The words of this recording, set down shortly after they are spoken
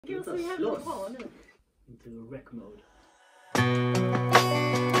Det var så jävla bra nu. Into rec mode.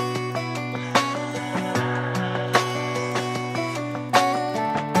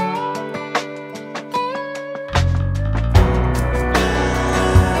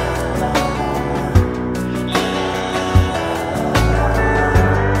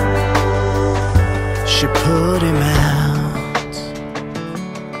 She put him out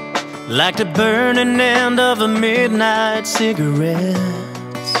like the burning end of a midnight cigarette.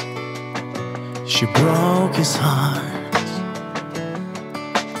 She broke his heart.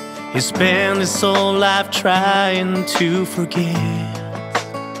 He spent his whole life trying to forget.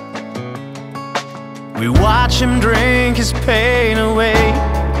 We watch him drink his pain away,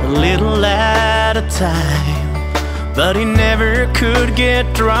 a little at a time. But he never could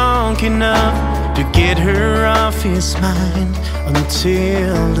get drunk enough to get her off his mind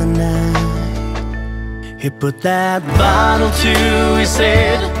until the night he put that bottle to his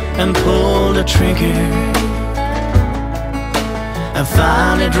head and pulled the trigger, and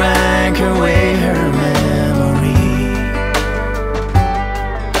finally drank away her memory.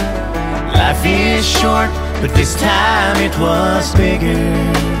 Life is short, but this time it was bigger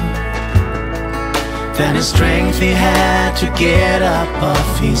than the strength he had to get up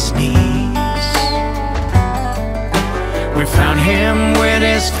off his knees. We found him with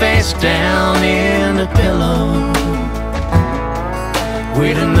his face down in the pillow,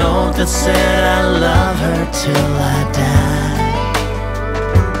 with a note that said, I love her till I die.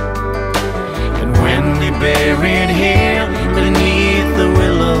 And when they buried him beneath the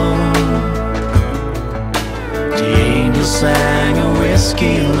willow, the angel sang a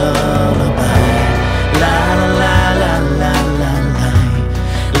whiskey lullaby. La la la la la la la,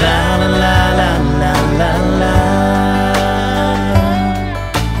 la la la la la la la.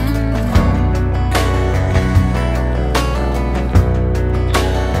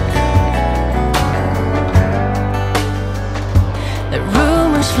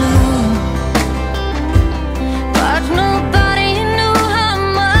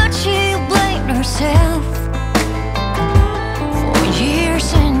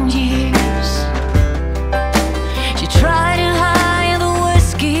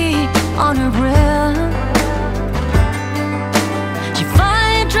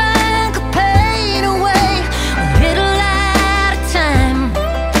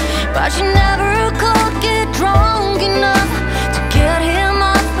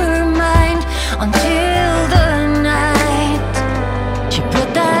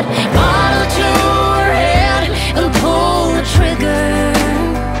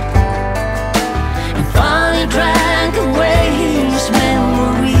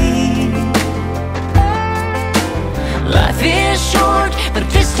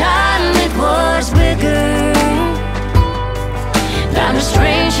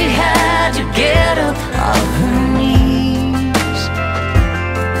 Strange she had to get up off